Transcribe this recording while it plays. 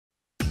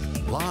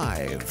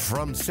Live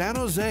from San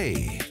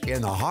Jose,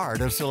 in the heart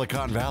of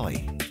Silicon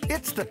Valley,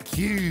 it's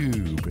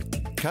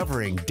theCUBE,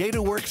 covering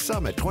DataWorks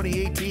Summit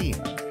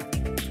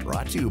 2018.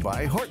 Brought to you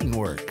by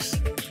Hortonworks.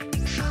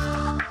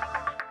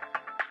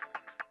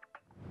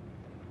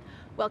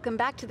 Welcome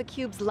back to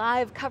theCUBE's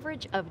live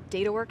coverage of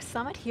DataWorks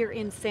Summit here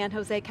in San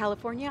Jose,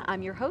 California.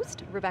 I'm your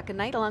host, Rebecca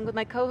Knight, along with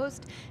my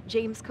co-host,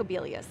 James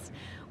Kobielus.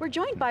 We're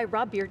joined by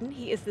Rob Bearden.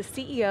 He is the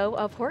CEO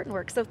of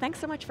Hortonworks. So thanks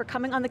so much for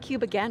coming on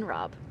theCUBE again,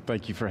 Rob.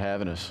 Thank you for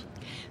having us.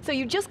 So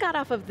you just got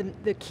off of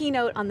the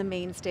keynote on the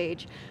main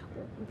stage.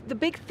 The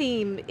big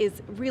theme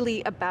is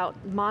really about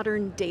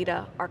modern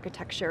data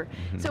architecture.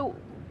 So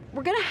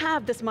we're going to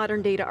have this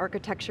modern data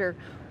architecture.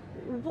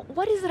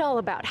 What is it all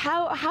about?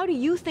 How do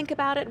you think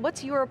about it?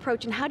 What's your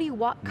approach, and how do you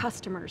walk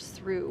customers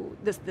through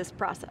this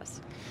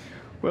process?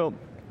 Well,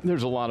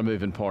 there's a lot of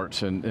moving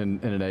parts in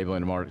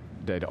enabling a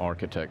data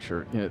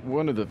architecture. You know,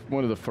 one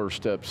of the first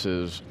steps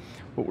is,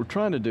 what we're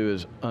trying to do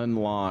is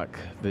unlock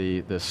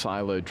the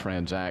siloed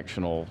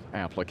transactional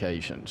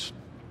applications,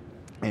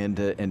 and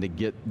to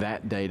get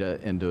that data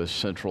into a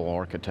central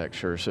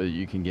architecture so that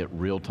you can get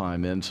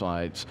real-time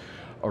insights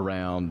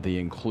around the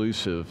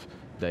inclusive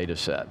data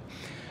set.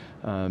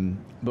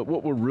 But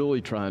what we're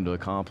really trying to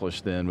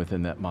accomplish then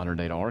within that modern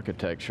data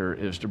architecture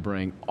is to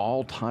bring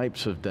all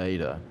types of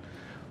data,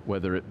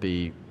 whether it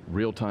be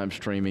real-time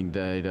streaming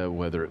data,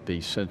 whether it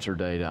be sensor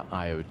data,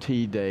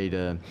 IoT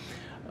data,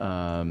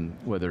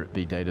 whether it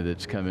be data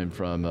that's coming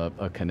from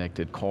a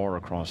connected car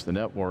across the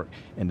network,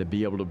 and to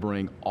be able to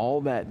bring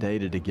all that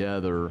data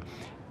together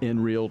in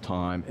real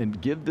time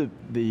and give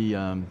the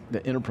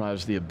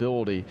enterprise the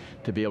ability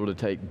to be able to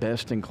take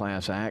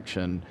best-in-class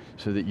action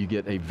so that you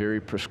get a very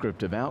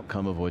prescriptive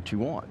outcome of what you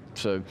want.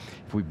 So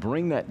if we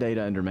bring that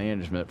data under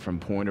management from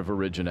point of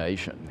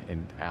origination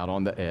and out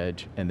on the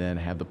edge, and then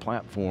have the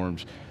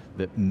platforms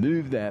that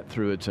move that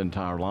through its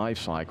entire life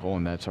cycle,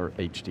 and that's our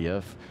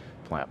HDF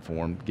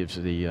platform, gives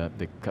the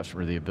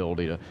customer the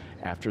ability to,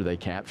 after they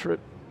capture it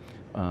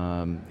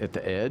at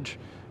the edge,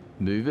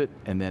 move it,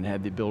 and then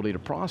have the ability to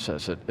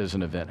process it as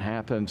an event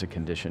happens, a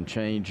condition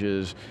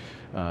changes,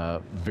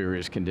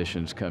 various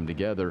conditions come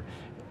together,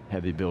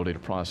 have the ability to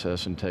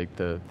process and take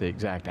the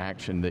exact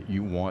action that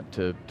you want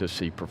to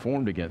see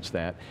performed against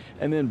that,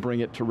 and then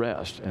bring it to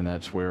rest. And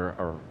that's where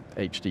our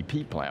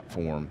HDP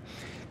platform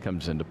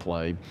comes into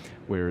play,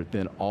 where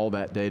then all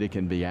that data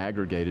can be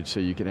aggregated so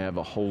you can have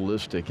a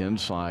holistic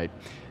insight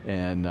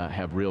and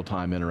have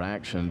real-time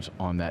interactions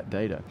on that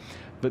data.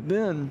 But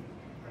then,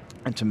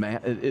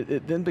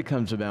 it then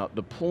becomes about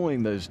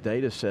deploying those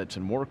data sets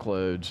and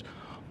workloads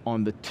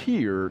on the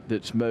tier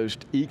that's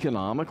most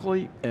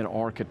economically and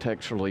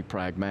architecturally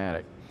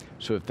pragmatic.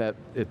 So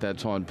if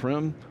that's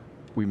on-prem,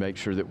 we make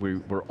sure that we're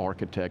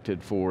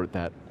architected for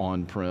that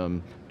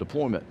on-prem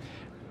deployment,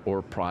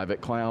 or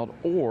private cloud,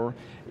 or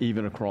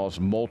even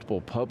across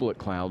multiple public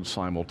clouds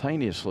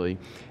simultaneously,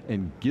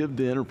 and give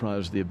the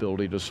enterprise the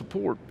ability to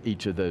support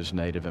each of those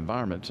native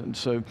environments. And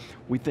so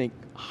we think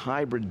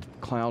hybrid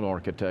cloud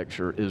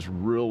architecture is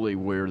really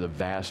where the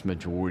vast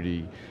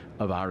majority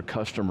of our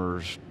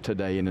customers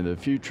today and in the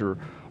future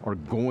are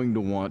going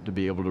to want to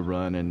be able to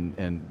run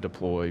and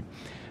deploy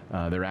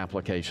their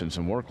applications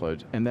and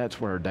workloads. And that's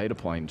where our data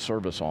plane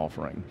service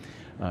offering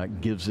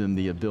gives them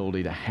the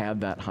ability to have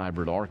that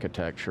hybrid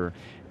architecture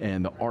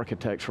and the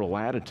architectural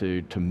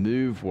latitude to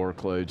move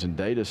workloads and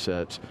data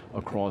sets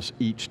across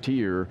each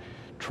tier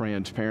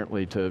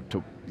transparently to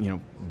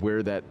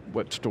where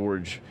what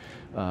storage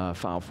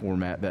file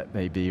format that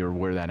may be, or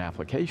where that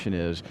application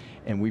is,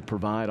 and we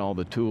provide all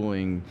the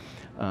tooling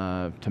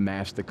to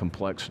mask the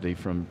complexity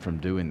from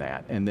doing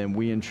that. And then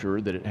we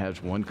ensure that it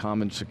has one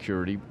common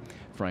security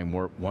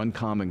framework, one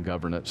common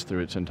governance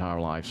through its entire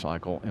life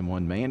cycle, and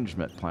one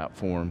management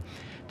platform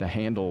to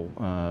handle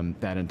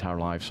that entire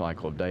life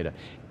cycle of data.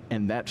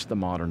 And that's the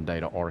modern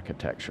data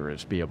architecture,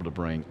 is be able to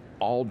bring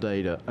all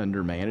data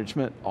under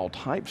management, all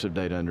types of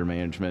data under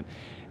management,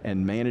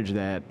 and manage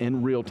that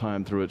in real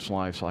time through its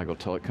life cycle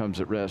till it comes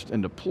at rest,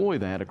 and deploy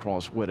that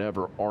across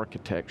whatever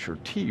architecture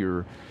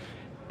tier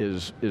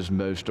is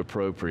most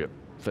appropriate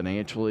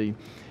financially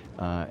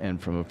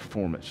and from a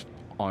performance,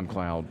 on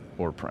cloud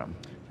or prem.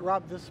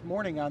 Rob, this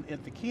morning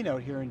at the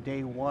keynote here in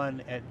day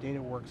one at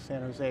DataWorks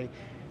San Jose,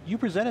 you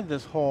presented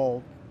this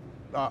whole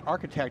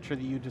architecture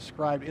that you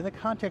described in the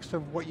context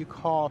of what you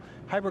call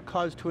hybrid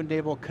clouds to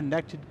enable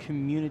connected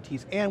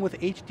communities, and with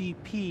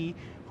HDP,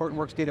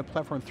 Hortonworks Data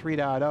Platform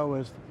 3.0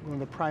 as one of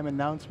the prime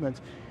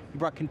announcements, you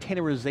brought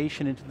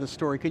containerization into the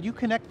story. Could you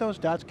connect those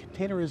dots,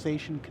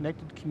 containerization,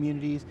 connected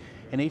communities,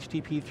 and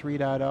HDP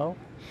 3.0?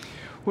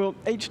 Well,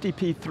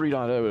 HDP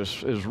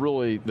 3.0 is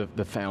really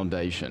the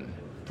foundation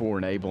for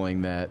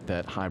enabling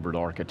that hybrid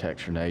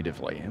architecture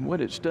natively. And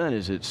what it's done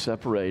is it's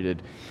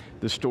separated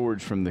the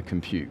storage from the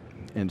compute.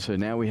 And so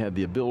now we have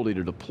the ability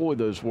to deploy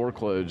those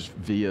workloads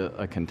via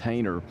a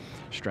container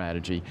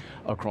strategy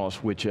across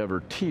whichever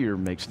tier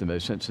makes the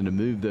most sense, and to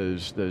move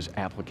those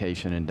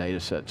application and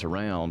data sets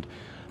around,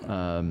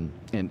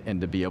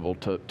 and to be able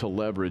to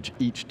leverage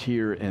each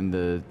tier in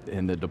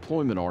the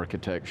deployment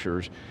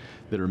architectures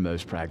that are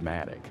most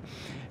pragmatic.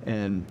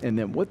 And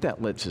then what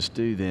that lets us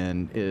do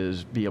then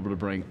is be able to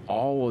bring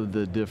all of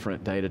the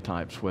different data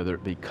types, whether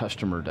it be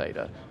customer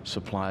data,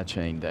 supply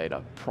chain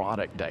data,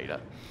 product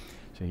data.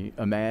 So you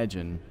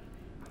imagine,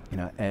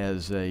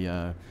 as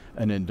an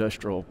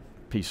industrial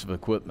piece of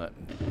equipment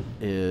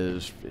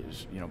is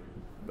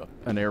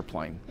an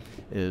airplane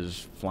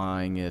is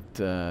flying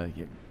it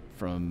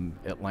from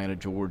Atlanta,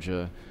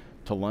 Georgia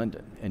to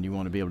London, and you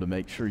want to be able to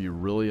make sure you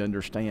really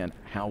understand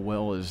how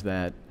well is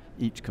that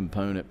each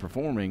component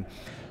performing,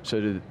 so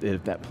that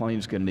if that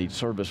plane's going to need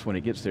service when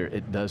it gets there,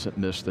 it doesn't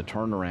miss the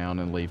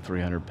turnaround and leave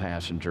 300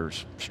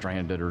 passengers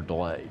stranded or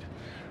delayed,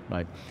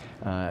 right?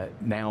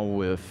 Now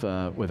with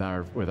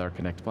our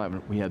connected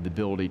platform, we have the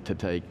ability to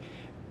take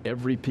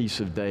every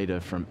piece of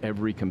data from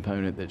every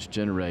component that's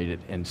generated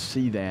and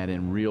see that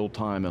in real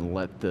time and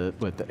let the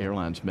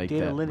airlines make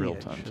data that lineage, real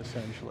time.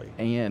 Essentially.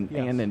 And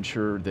yes.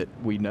 ensure that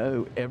we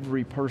know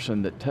every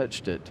person that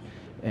touched it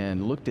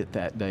and looked at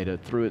that data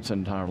through its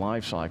entire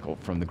life cycle,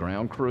 from the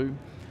ground crew,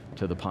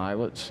 to the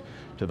pilots,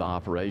 to the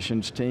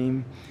operations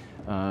team,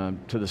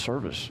 to the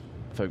service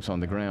folks on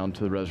the ground,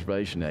 to the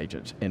reservation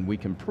agents. And we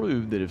can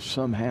prove that if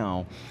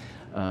somehow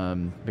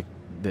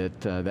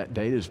that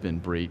data has been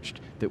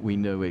breached, that we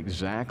know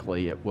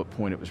exactly at what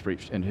point it was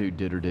breached and who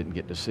did or didn't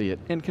get to see it,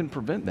 and can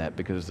prevent that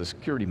because of the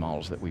security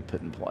models that we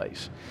put in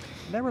place.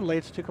 And that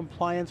relates to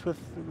compliance with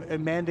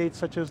mandates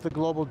such as the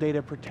Global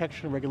Data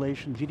Protection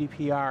Regulation,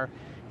 GDPR,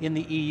 in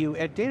the EU.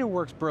 At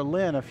DataWorks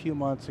Berlin a few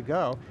months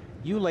ago,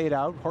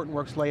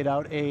 Hortonworks laid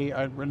out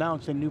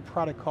announced a new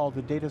product called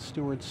the Data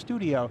Steward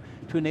Studio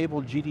to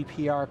enable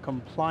GDPR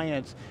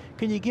compliance.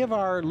 Can you give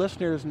our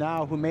listeners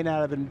now who may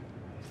not have been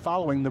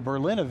following the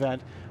Berlin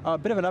event a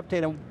bit of an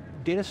update on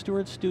Data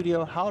Steward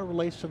Studio, how it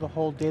relates to the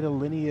whole data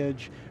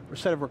lineage or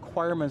set of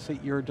requirements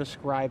that you're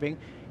describing?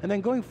 And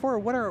then going forward,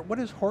 what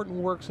is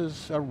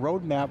Hortonworks'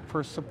 roadmap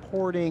for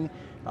supporting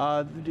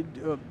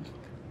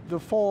the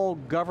full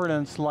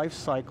governance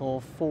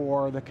lifecycle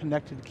for the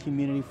connected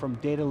community, from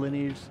data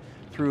lineage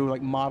through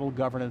like model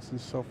governance and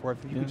so forth?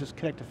 If you could just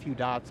connect a few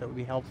dots, that would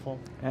be helpful.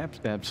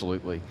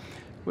 Absolutely.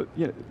 But,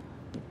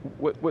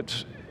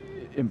 what's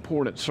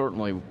important,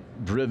 certainly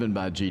driven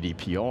by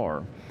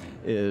GDPR,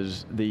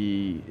 is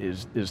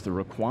the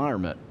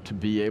requirement to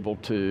be able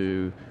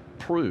to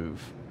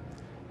prove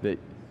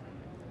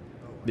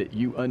that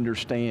you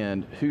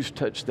understand who's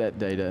touched that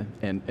data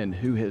and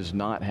who has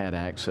not had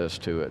access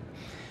to it.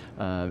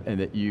 And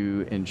that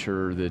you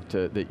ensure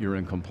that you're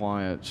in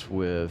compliance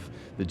with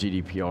the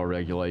GDPR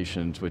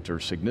regulations, which are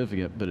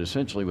significant, but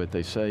essentially what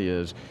they say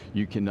is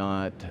you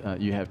cannot,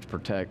 you have to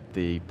protect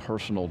the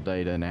personal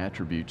data and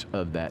attributes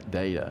of that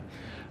data,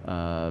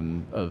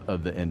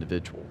 of the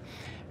individual.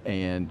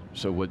 And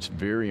so what's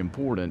very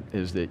important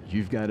is that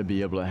you've got to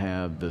be able to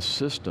have the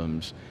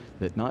systems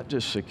that not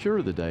just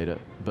secure the data,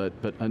 but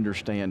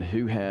understand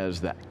who has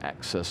the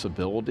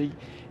accessibility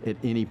at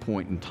any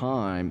point in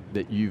time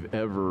that you've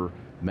ever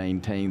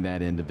maintained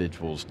that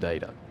individual's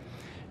data.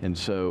 And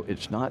so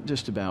it's not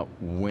just about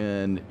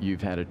when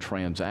you've had a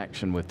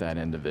transaction with that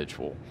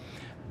individual,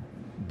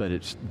 but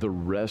it's the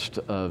rest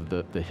of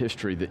the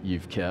history that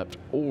you've kept,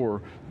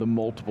 or the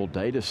multiple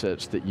data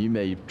sets that you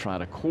may try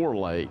to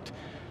correlate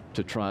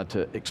to try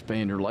to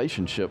expand your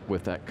relationship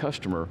with that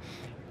customer.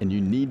 And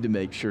you need to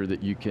make sure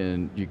that you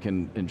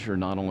can ensure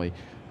not only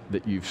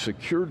that you've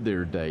secured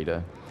their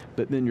data,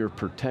 but then you're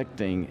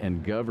protecting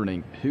and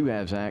governing who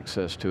has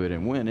access to it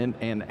and when,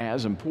 and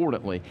as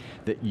importantly,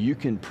 that you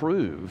can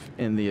prove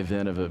in the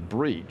event of a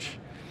breach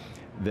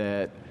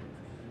that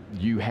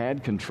you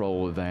had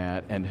control of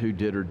that and who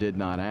did or did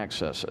not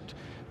access it.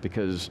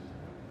 Because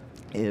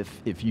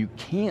if you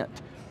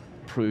can't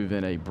prove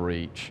in a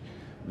breach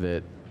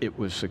that it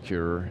was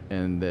secure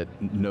and that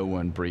no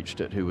one breached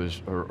it who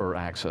was or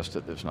accessed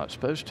it that's not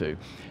supposed to,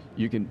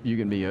 you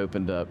can be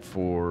opened up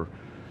for,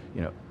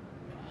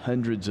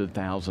 hundreds of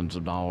thousands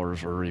of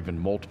dollars or even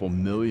multiple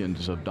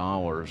millions of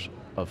dollars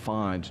of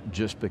fines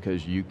just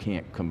because you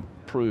can't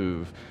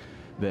prove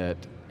that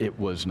it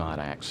was not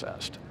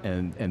accessed.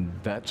 And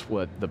that's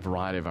what the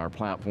variety of our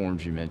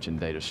platforms, you mentioned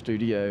Data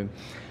Studio,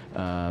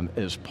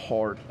 is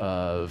part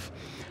of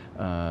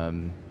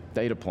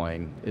Data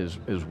Plane is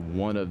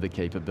one of the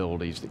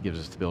capabilities that gives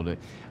us the ability.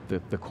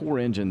 The core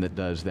engine that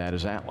does that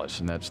is Atlas,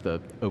 and that's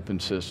the open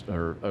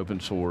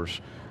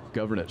source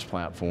governance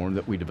platform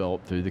that we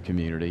developed through the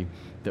community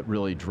that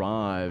really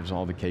drives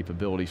all the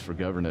capabilities for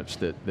governance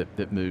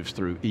that moves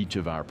through each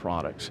of our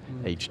products,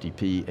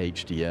 HTTP,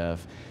 HDF,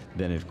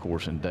 then of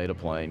course in Data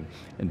Plane,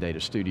 and Data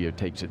Studio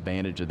takes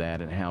advantage of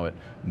that and how it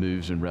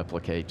moves and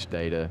replicates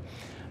data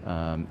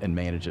and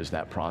manages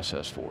that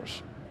process for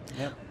us.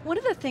 Yep. One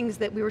of the things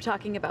that we were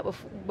talking about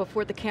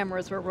before the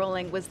cameras were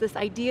rolling was this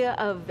idea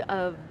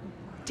of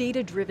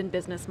data-driven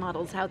business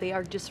models, how they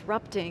are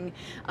disrupting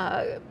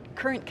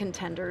current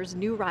contenders,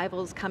 new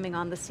rivals coming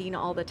on the scene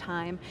all the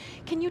time.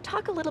 Can you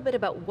talk a little bit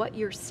about what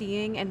you're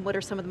seeing and what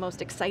are some of the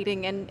most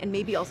exciting and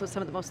maybe also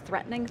some of the most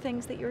threatening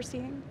things that you're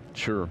seeing?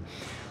 Sure.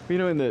 You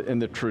know, in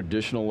the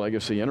traditional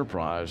legacy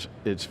enterprise,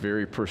 it's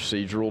very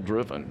procedural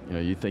driven. You know,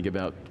 you think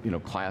about, you know,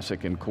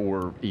 classic and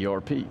core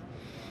ERP.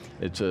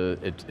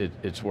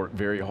 It's worked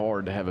very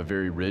hard to have a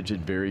very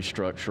rigid, very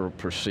structural,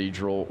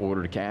 procedural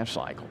order to cash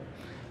cycle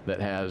that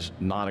has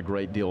not a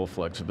great deal of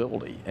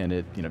flexibility, and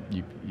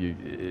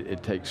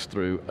it takes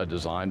through a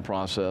design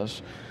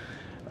process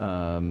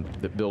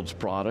that builds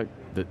product,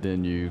 that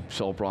then you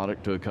sell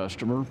product to a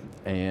customer,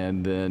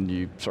 and then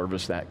you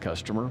service that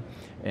customer,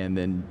 and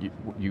then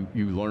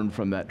you learn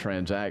from that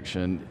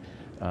transaction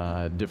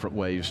different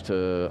ways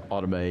to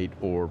automate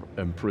or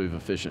improve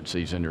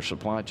efficiencies in your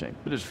supply chain.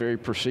 But it's very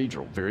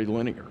procedural, very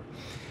linear.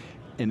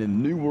 In a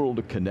new world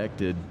of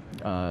connected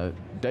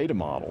data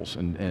models,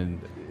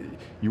 and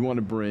you want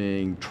to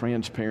bring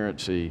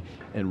transparency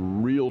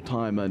and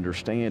real-time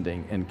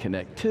understanding and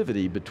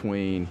connectivity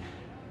between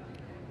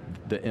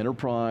the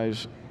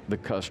enterprise, the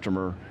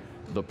customer,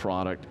 the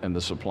product, and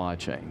the supply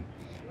chain.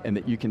 And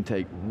that you can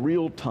take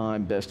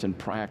real-time best in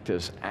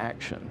practice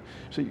action.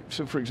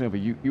 So for example,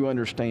 you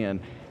understand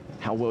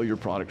how well your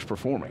product's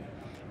performing.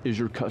 Is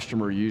your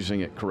customer using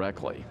it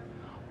correctly?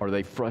 Are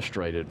they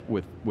frustrated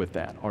with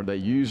that? Are they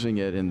using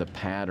it in the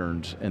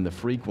patterns and the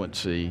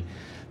frequency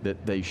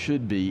that they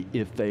should be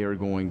if they are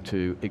going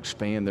to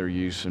expand their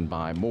use and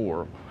buy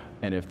more?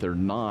 And if they're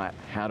not,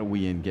 how do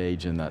we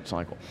engage in that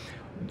cycle?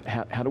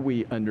 How do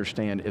we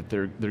understand if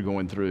they're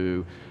going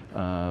through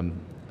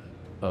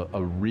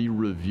a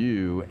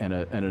re-review and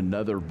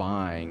another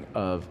buying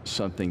of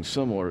something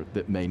similar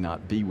that may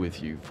not be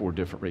with you for a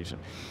different reason?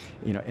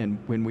 You know, and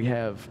when we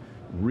have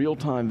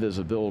real-time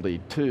visibility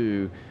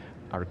to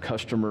our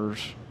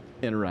customers'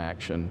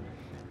 interaction,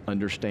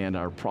 understand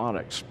our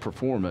product's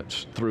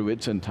performance through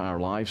its entire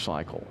life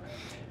cycle,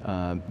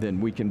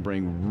 then we can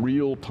bring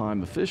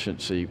real-time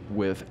efficiency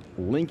with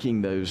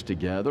linking those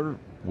together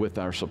with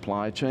our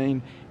supply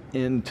chain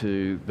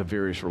into the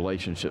various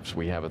relationships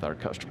we have with our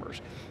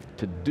customers.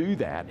 To do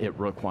that, it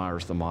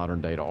requires the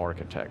modern data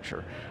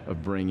architecture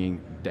of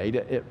bringing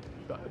data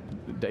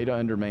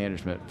under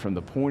management from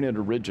the point it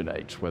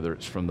originates, whether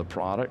it's from the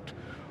product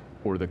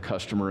or the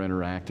customer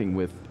interacting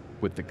with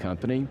the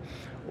company,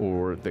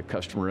 or the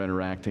customer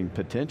interacting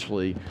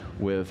potentially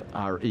with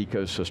our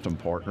ecosystem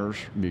partners,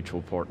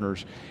 mutual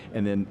partners,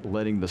 and then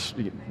letting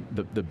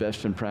the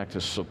best in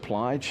practice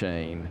supply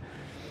chain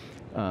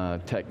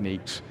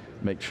techniques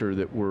make sure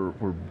that we're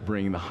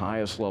bringing the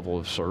highest level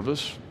of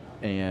service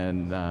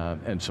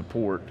and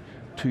support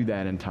to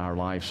that entire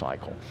life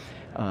cycle.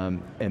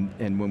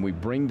 And when we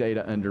bring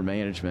data under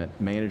management,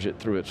 manage it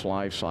through its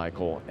life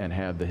cycle and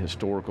have the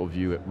historical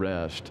view at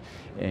rest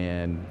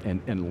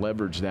and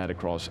leverage that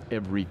across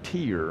every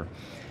tier,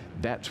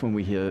 that's when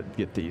we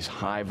get these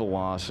high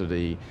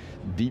velocity,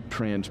 deep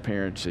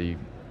transparency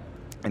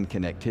and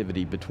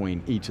connectivity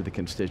between each of the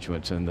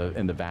constituents in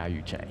the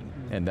value chain.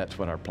 And that's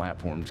what our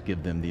platforms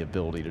give them the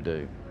ability to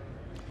do.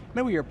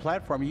 Maybe your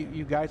platform,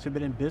 you guys have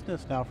been in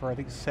business now for I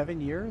think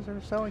 7 years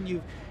or so, and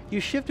you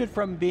shifted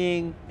from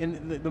being,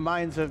 in the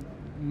minds of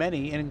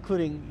many, and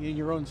including in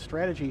your own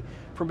strategy,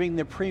 from being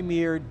the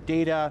premier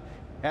data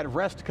at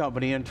rest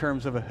company in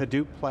terms of a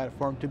Hadoop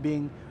platform to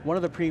being one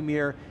of the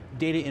premier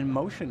data in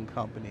motion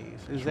companies.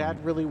 Is that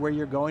really where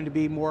you're going to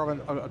be, more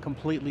of a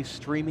completely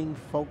streaming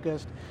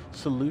focused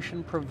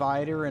solution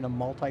provider in a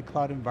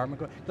multi-cloud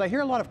environment? Because I hear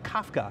a lot of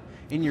Kafka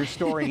in your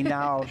story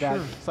now that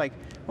it's like,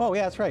 oh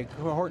yeah, that's right,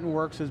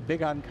 Hortonworks is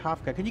big on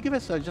Kafka. Can you give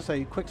us just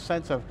a quick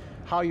sense of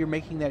how you're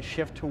making that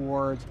shift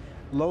towards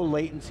low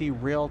latency,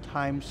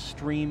 real-time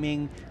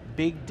streaming,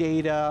 big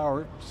data,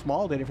 or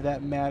small data for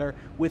that matter,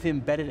 with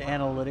embedded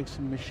analytics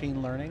and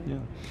machine learning? Yeah.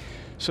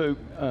 So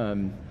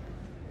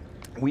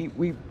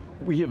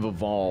we have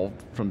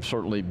evolved from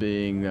certainly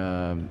being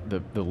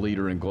the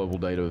leader in global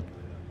data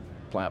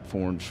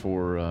platforms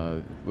for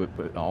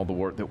all the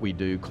work that we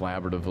do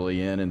collaboratively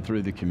in and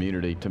through the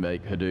community to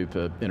make Hadoop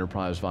an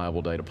enterprise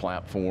viable data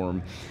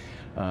platform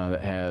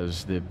that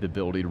has the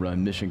ability to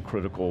run mission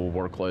critical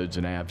workloads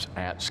and apps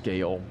at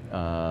scale,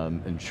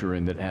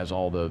 ensuring that it has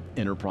all the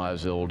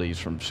enterprise abilities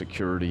from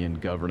security and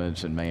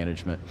governance and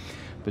management.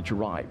 But you're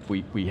right,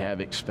 we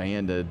have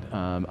expanded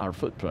our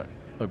footprint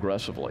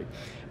aggressively,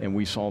 and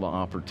we saw the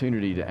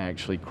opportunity to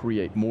actually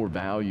create more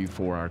value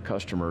for our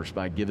customers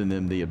by giving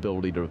them the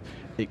ability to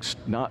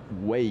not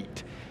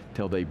wait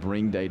till they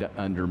bring data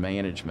under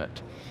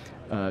management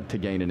to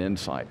gain an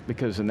insight,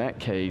 because in that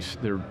case,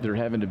 they're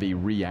having to be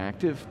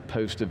reactive,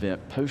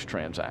 post-event,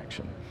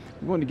 post-transaction.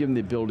 We want to give them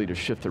the ability to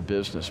shift their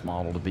business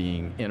model to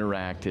being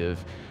interactive,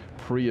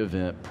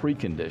 pre-event,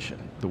 pre-condition.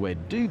 The way to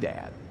do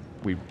that,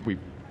 we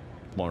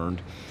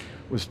learned,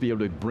 was to be able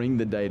to bring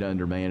the data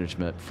under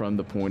management from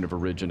the point of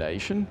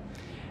origination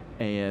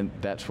And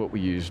that's what we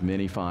use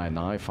Minify and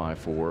NiFi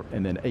for,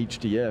 and then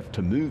HDF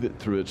to move it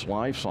through its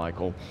life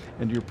cycle.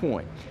 And to your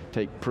point,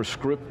 take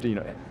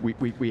prescriptive,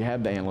 we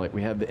have the analytic,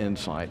 we have the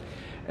insight,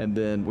 and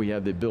then we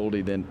have the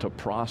ability then to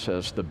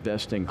process the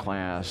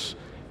best-in-class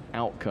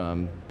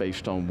outcome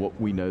based on what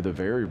we know the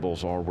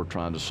variables are we're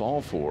trying to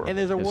solve for. And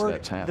there's a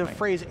word, the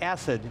phrase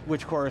ACID,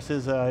 which of course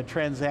is a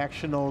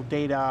transactional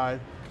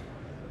data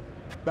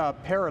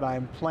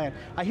paradigm plan.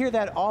 I hear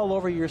that all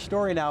over your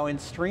story now in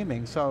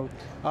streaming. So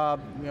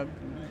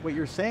what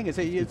you're saying is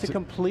it's a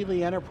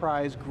completely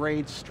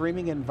enterprise-grade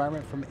streaming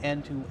environment from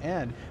end to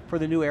end for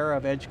the new era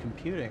of edge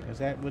computing.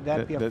 Would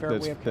that be a fair way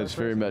of characterizing? That's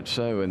very much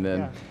so. And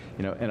then,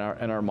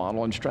 and our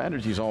model and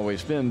strategy has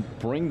always been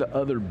bring the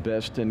other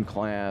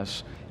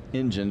best-in-class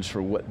engines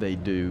for what they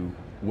do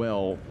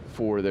well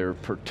for their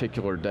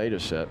particular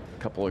data set. A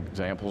couple of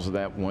examples of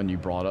that. One you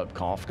brought up,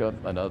 Kafka.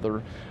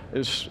 Another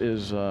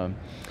is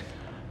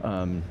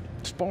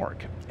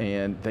Spark,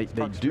 and they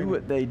do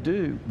what they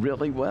do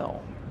really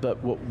well.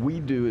 But what we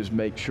do is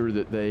make sure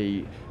that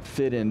they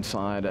fit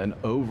inside an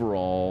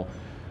overall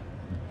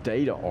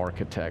data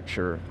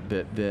architecture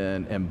that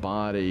then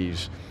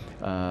embodies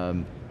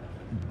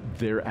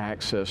their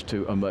access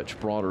to a much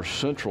broader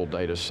central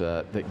data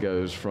set that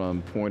goes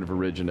from point of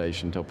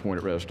origination to point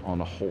at rest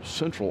on a whole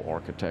central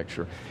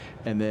architecture,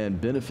 and then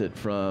benefit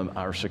from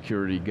our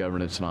security,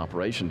 governance, and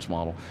operations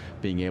model,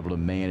 being able to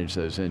manage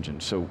those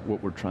engines. So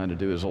what we're trying to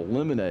do is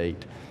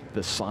eliminate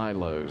the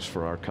silos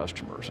for our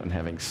customers and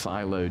having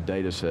siloed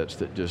data sets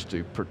that just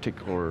do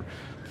particular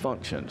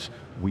functions.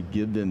 We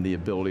give them the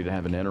ability to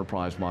have an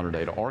enterprise modern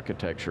data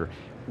architecture.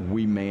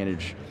 We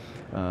manage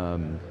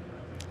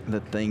the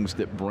things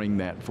that bring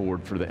that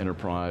forward for the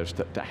enterprise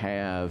to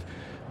have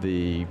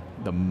the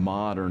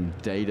modern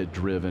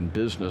data-driven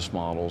business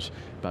models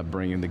by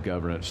bringing the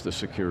governance, the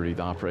security,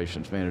 the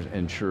operations management,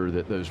 ensure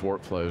that those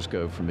workflows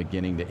go from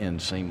beginning to end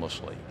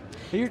seamlessly.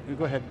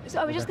 Go ahead. So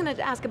I was just going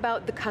to ask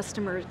about the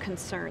customer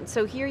concerns.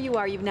 So here you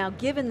are, you've now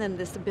given them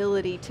this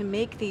ability to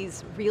make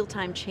these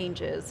real-time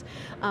changes.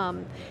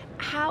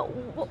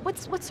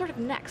 What's sort of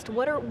next?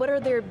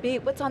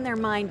 What's on their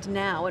mind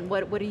now, and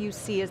what do you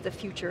see as the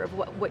future of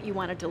what you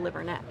want to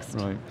deliver next?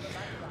 Right.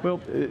 Well,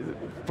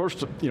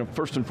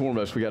 first and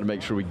foremost, we got to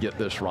make sure we get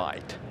this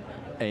right.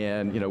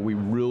 And we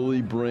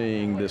really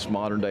bring this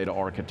modern data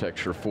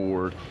architecture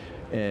forward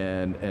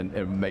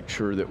and make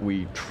sure that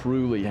we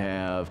truly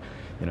have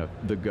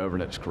the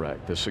governance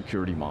correct, the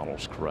security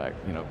models correct,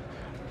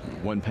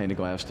 one pane of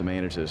glass to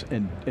manage this,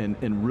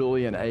 and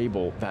really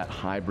enable that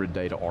hybrid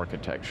data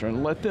architecture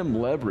and let them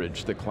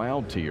leverage the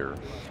cloud tier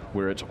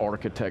where it's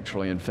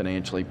architecturally and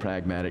financially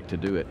pragmatic to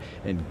do it,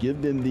 and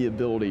give them the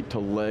ability to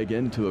leg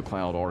into a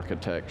cloud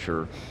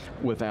architecture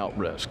without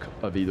risk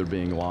of either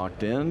being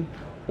locked in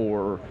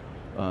or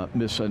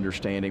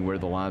misunderstanding where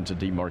the lines of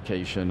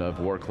demarcation of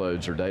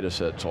workloads or data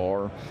sets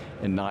are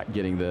and not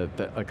getting the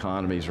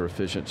economies or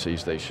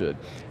efficiencies they should.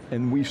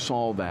 And we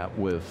saw that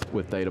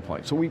with Data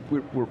Plane. So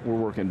we're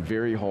working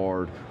very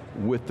hard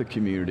with the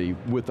community,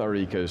 with our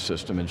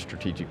ecosystem and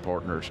strategic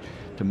partners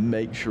to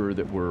make sure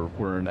that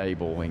we're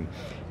enabling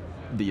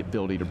the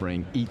ability to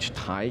bring each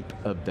type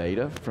of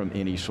data from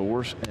any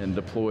source and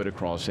deploy it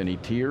across any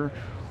tier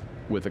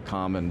with a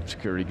common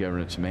security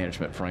governance and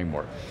management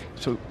framework.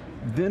 So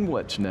then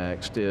what's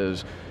next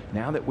is,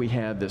 now that we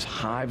have this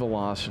high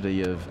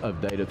velocity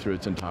of data through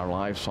its entire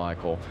life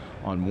cycle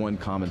on one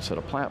common set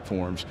of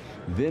platforms,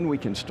 then we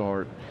can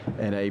start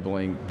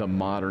enabling the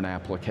modern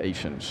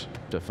applications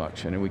to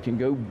function. And we can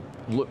go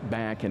look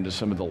back into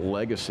some of the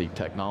legacy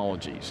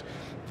technologies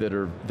that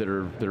are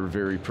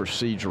very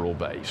procedural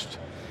based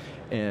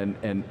and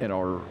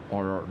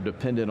are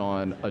dependent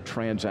on a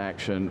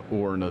transaction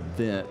or an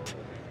event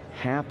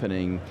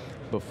happening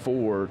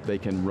before they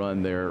can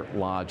run their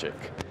logic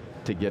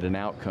to get an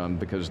outcome,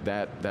 because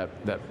that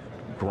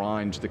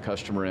grinds the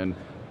customer in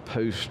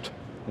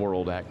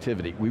post-world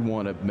activity. We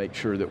want to make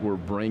sure that we're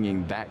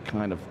bringing that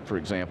kind of, for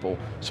example,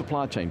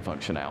 supply chain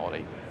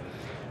functionality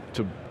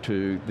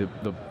to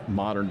the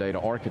modern data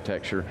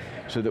architecture,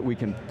 so that we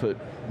can put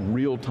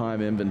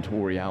real-time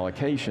inventory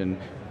allocation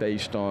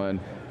based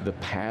on the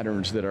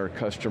patterns that our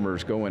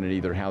customers go in, and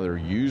either how they're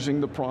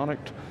using the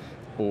product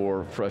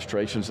or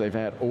frustrations they've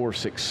had or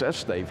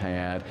success they've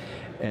had.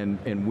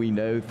 And we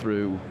know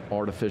through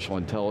artificial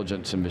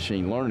intelligence and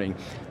machine learning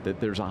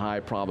that there's a high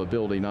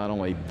probability not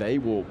only they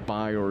will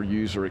buy or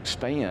use or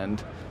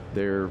expand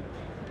their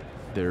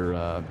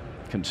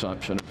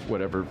consumption,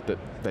 whatever that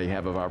they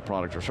have of our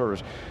product or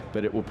service,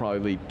 but it will probably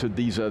lead to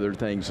these other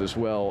things as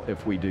well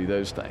if we do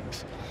those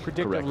things.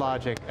 Predictive correctly.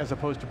 Logic as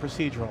opposed to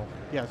procedural,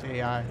 yes,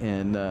 AI.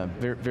 And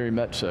very, very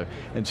much so.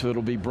 And so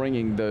it'll be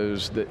bringing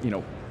those, that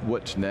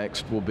what's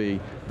next will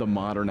be the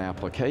modern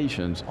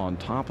applications on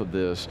top of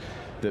this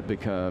that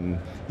become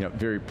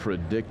very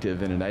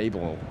predictive and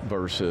enable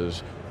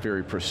versus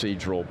very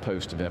procedural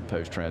post-event,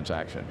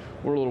 post-transaction.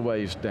 We're a little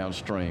ways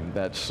downstream.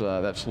 That's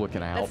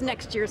looking out. That's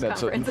next year's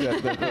conference.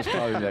 That's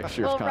probably next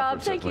year's conference. Well,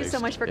 Rob, thank you so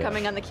much for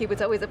coming on theCUBE.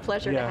 It's always a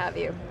pleasure to have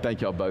you.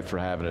 Thank y'all both for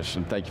having us,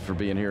 and thank you for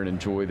being here, and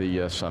enjoy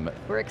the summit.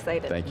 We're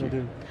excited. Thank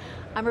you.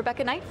 I'm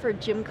Rebecca Knight for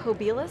Jim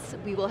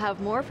Kobielus. We will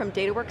have more from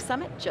DataWorks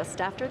Summit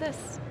just after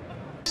this.